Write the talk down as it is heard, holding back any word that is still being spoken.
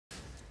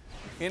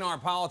In our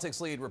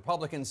politics lead,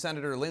 Republican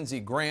Senator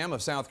Lindsey Graham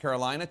of South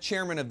Carolina,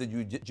 chairman of the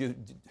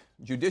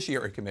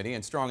Judiciary Committee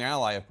and strong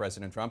ally of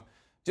President Trump,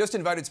 just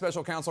invited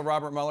special counsel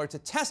Robert Mueller to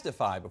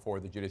testify before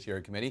the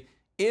Judiciary Committee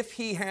if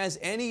he has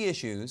any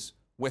issues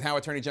with how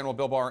Attorney General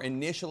Bill Barr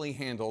initially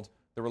handled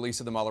the release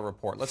of the Mueller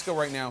report. Let's go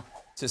right now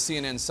to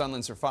CNN's Sunlen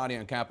Serfati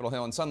on Capitol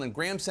Hill. And Sunlen,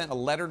 Graham sent a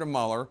letter to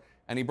Mueller,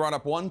 and he brought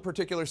up one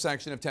particular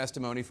section of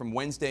testimony from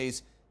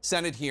Wednesday's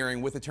Senate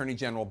hearing with Attorney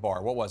General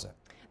Barr. What was it?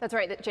 That's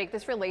right, Jake.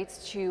 This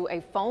relates to a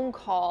phone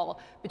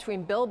call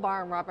between Bill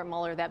Barr and Robert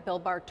Mueller that Bill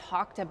Barr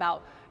talked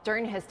about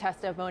during his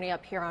testimony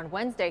up here on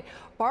Wednesday.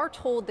 Barr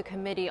told the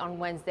committee on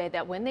Wednesday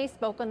that when they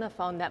spoke on the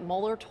phone, that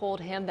Mueller told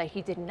him that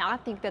he did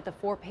not think that the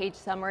 4-page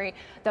summary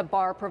that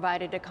Barr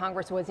provided to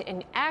Congress was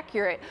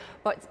inaccurate.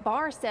 But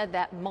Barr said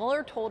that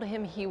Mueller told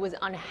him he was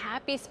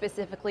unhappy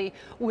specifically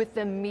with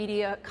the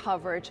media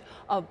coverage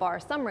of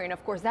Barr's summary. And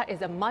of course, that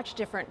is a much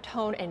different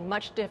tone and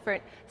much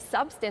different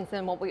substance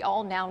than what we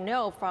all now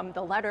know from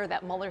the letter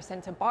that Mueller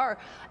sent to Barr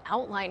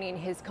outlining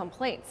his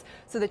complaints.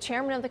 So the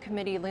chairman of the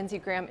committee, Lindsey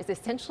Graham, is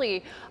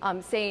essentially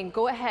saying,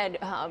 go ahead,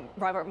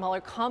 Robert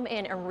Mueller, come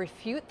in and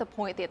refute the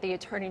point that the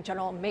Attorney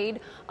General made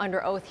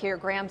under oath here.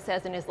 Graham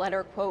says in his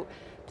letter, quote,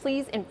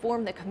 "Please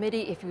inform the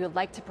committee if you would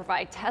like to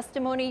provide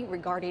testimony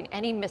regarding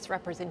any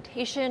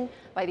misrepresentation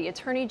by the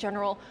Attorney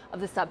General of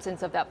the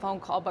substance of that phone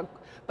call."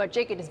 But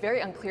Jake, it is very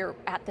unclear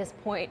at this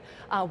point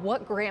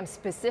what Graham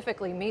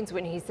specifically means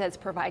when he says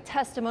provide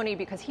testimony,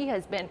 because he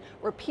has been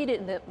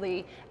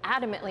repeatedly,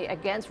 adamantly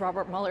against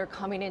Robert Mueller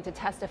coming in to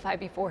testify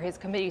before his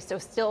committee. So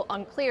still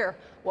unclear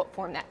what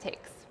form that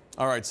takes.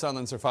 All right,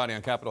 Sunlen Serfati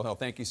on Capitol Hill,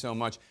 thank you so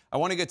much. I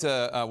want to get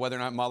to whether or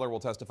not Mueller will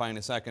testify in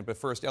a second. But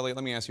first, Elliot,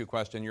 let me ask you a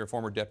question. You're a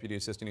former Deputy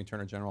Assistant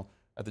Attorney General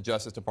at the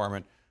Justice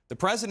Department. The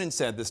president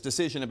said this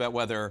decision about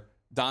whether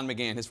Don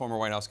McGahn, his former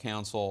White House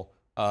counsel,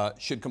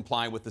 should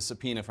comply with the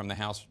subpoena from the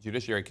House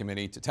Judiciary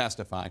Committee to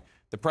testify.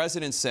 The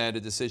president said a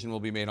decision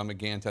will be made on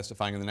McGahn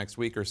testifying in the next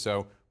week or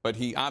so, but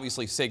he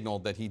obviously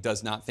signaled that he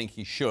does not think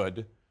he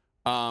should.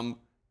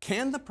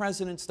 Can the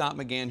president stop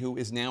McGahn, who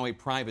is now a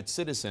private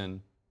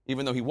citizen,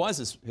 even though he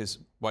was his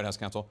White House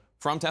counsel,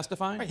 from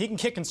testifying? Right, he can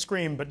kick and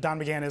scream, but Don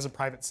McGahn is a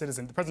private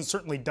citizen. The president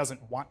certainly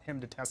doesn't want him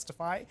to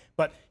testify.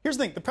 But here's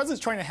the thing. The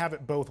president's trying to have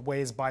it both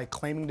ways by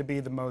claiming to be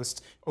the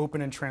most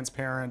open and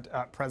transparent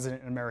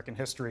president in American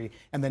history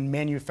and then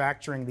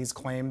manufacturing these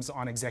claims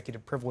on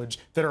executive privilege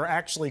that are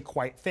actually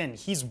quite thin.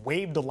 He's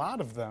waived a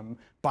lot of them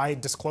by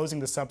disclosing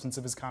the substance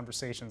of his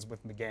conversations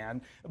with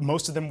McGahn.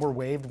 Most of them were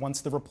waived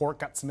once the report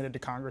got submitted to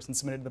Congress and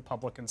submitted to the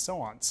public and so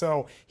on.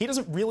 So he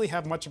doesn't really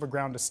have much of a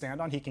ground to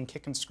stand on. He can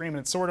kick and scream, and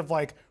it's sort of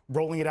like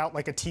rolling it out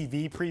like a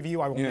TV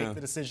preview. I will make the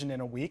decision in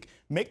a week.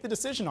 Make the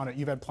decision on it.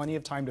 You've had plenty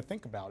of time to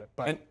think about it.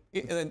 But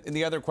and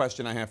the other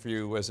question I have for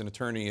you as an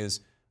attorney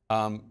is,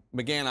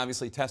 McGahn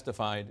obviously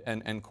testified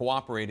and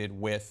cooperated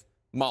with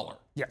Mueller.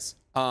 Yes.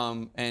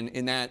 And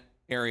in that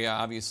area,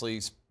 obviously,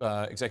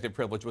 executive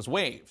privilege was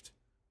waived.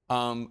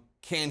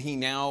 Can he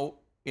now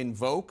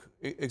invoke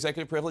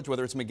executive privilege,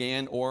 whether it's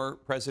McGahn or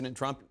President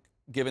Trump,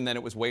 given that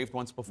it was waived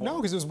once before? No,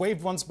 because it was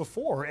waived once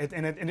before,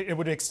 and it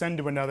would extend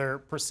to another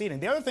proceeding.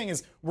 The other thing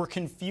is we're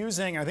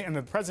confusing, I think, and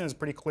the president is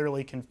pretty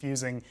clearly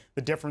confusing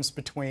the difference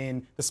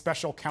between the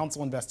special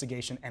counsel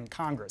investigation and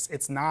Congress.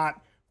 It's not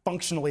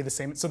functionally the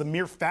same. So the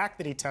mere fact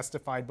that he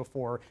testified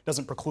before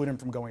doesn't preclude him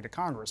from going to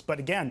Congress. But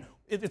again,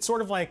 it's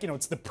sort of like,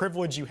 it's the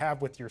privilege you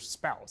have with your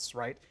spouse,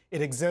 right?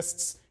 It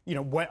exists,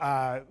 if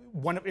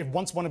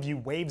once one of you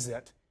waives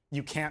it,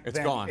 you can't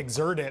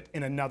exert it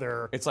in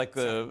another. It's like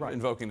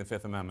invoking the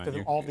Fifth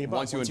Amendment. All the above.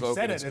 Once you invoke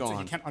it, it's gone.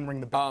 You can't unring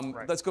the bell.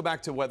 Right. Let's go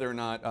back to whether or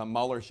not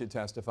Mueller should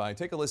testify.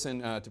 Take a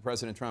listen to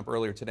President Trump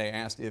earlier today,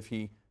 asked if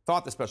he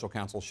thought the special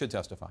counsel should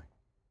testify.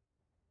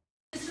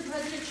 Mr.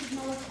 President, should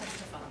Mueller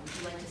testify? Would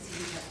you like to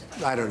see him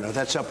testify? I don't know.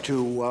 That's up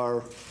to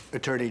our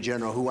Attorney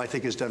General, who I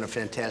think has done a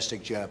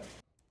fantastic job.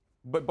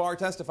 But Barr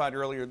testified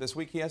earlier this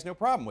week. He has no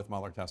problem with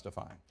Mueller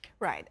testifying.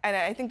 Right. And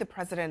I think the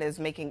president is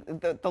making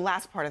the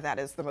last part of that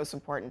is the most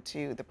important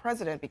to the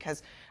president,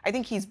 because I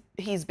think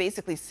he's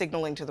basically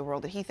signaling to the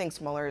world that he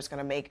thinks Mueller is going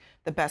to make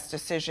the best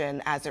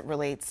decision as it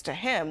relates to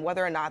him.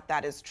 Whether or not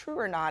that is true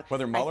or not.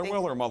 Whether Mueller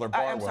will or Barr will?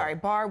 I'm sorry,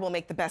 Barr will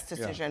make the best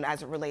decision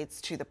as it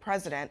relates to the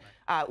president.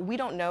 We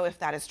don't know if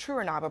that is true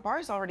or not, but Barr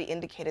has already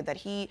indicated that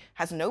he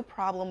has no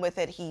problem with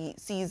it. He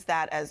sees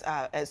that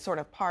as sort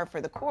of par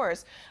for the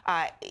course.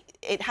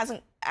 It hasn't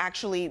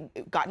actually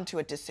gotten to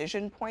a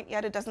decision point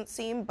yet, it doesn't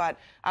seem. But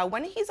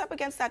when he's up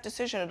against that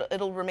decision,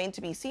 it'll remain to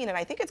be seen. And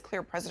I think it's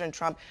clear President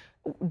Trump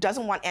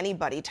doesn't want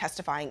anybody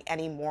testifying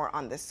any more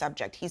on this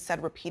subject. He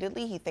said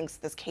repeatedly he thinks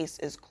this case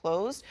is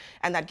closed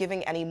and that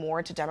giving any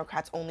more to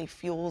Democrats only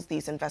fuels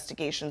these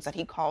investigations that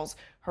he calls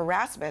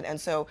harassment. And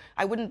so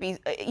I wouldn't be,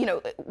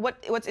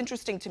 what's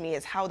interesting to me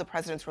is how the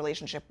president's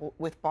relationship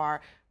with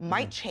Barr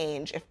might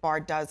change if Barr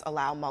does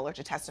allow Mueller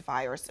to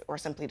testify or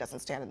simply doesn't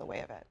stand in the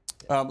way of it.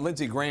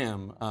 Lindsey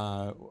Graham,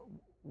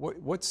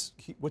 what's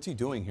he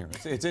doing here?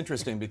 It's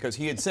interesting because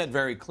he had said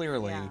very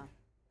clearly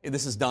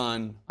this is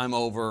done, I'm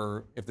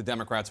over. If the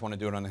Democrats want to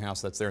do it on the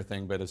House, that's their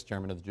thing. But as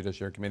chairman of the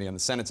Judiciary Committee on the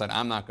Senate side,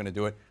 I'm not going to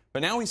do it.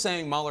 But now he's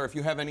saying, Mueller, if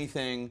you have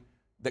anything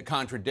that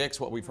contradicts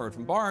what we've heard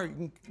from Barr,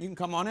 you can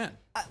come on in.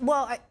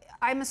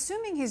 I'm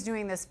assuming he's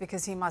doing this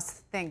because he must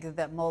think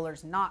that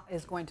Mueller's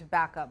is going to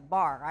back up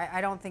Barr. I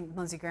don't think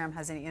Lindsey Graham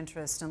has any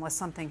interest, unless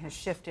something has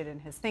shifted in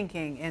his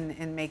thinking,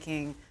 in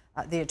making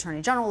the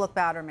Attorney General look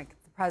bad or make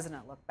the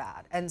President look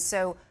bad. And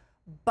so,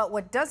 but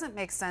what doesn't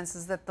make sense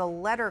is that the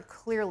letter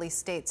clearly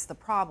states the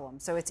problem.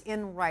 So it's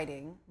in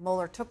writing.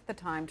 Mueller took the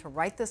time to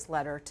write this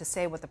letter to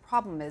say what the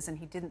problem is, and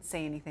he didn't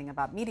say anything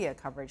about media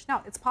coverage.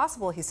 Now, it's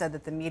possible he said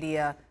that the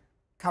media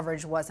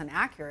coverage wasn't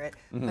accurate,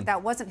 but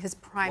that wasn't his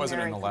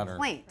primary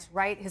complaint,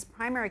 right? His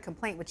primary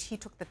complaint, which he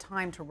took the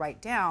time to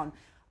write down,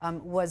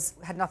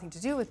 had nothing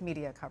to do with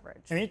media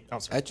coverage.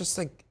 I just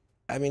think,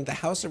 I mean, the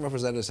House of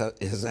Representatives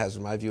has,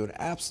 in my view, an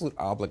absolute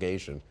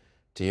obligation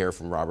to hear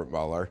from Robert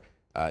Mueller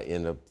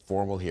in a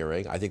formal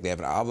hearing. I think they have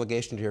an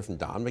obligation to hear from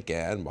Don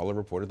McGahn. Mueller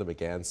reported that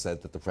McGahn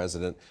said that the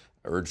president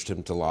urged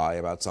him to lie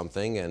about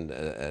something,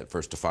 and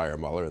first to fire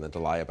Mueller and then to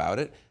lie about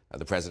it.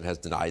 The president has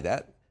denied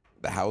that.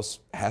 The House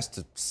has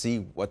to see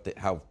what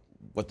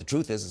the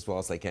truth is as well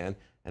as they can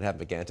and have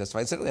McGahn testify.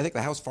 And secondly, I think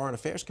the House Foreign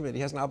Affairs Committee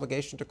has an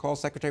obligation to call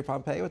Secretary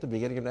Pompeo at the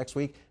beginning of next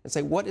week and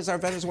say, what is our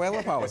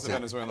Venezuela policy?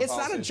 It's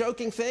not a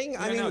joking thing.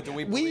 I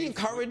mean, we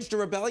encouraged a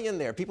rebellion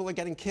there. People are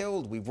getting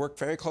killed. We've worked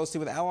very closely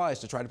with allies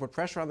to try to put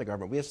pressure on the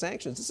government. We have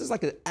sanctions. This is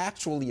like an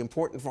actually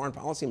important foreign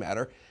policy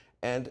matter.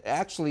 And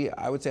actually,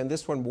 I would say on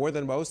this one, more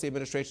than most, the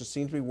administration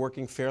seems to be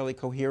working fairly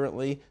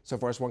coherently, so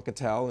far as one could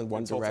tell, in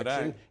one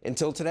direction.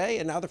 Until today.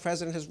 And now the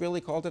president has really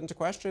called it into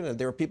question. And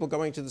there are people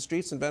going to the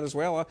streets in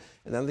Venezuela,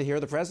 and then they hear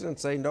the president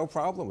say no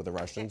problem with the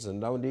Russians and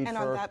no need for... And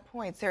on that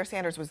point, Sarah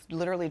Sanders was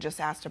literally just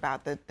asked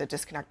about the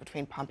disconnect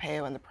between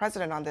Pompeo and the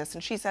president on this.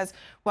 And she says,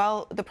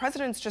 well, the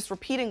president's just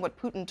repeating what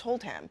Putin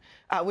told him,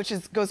 which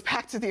goes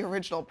back to the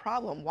original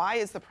problem. Why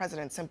is the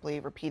president simply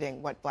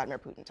repeating what Vladimir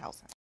Putin tells him?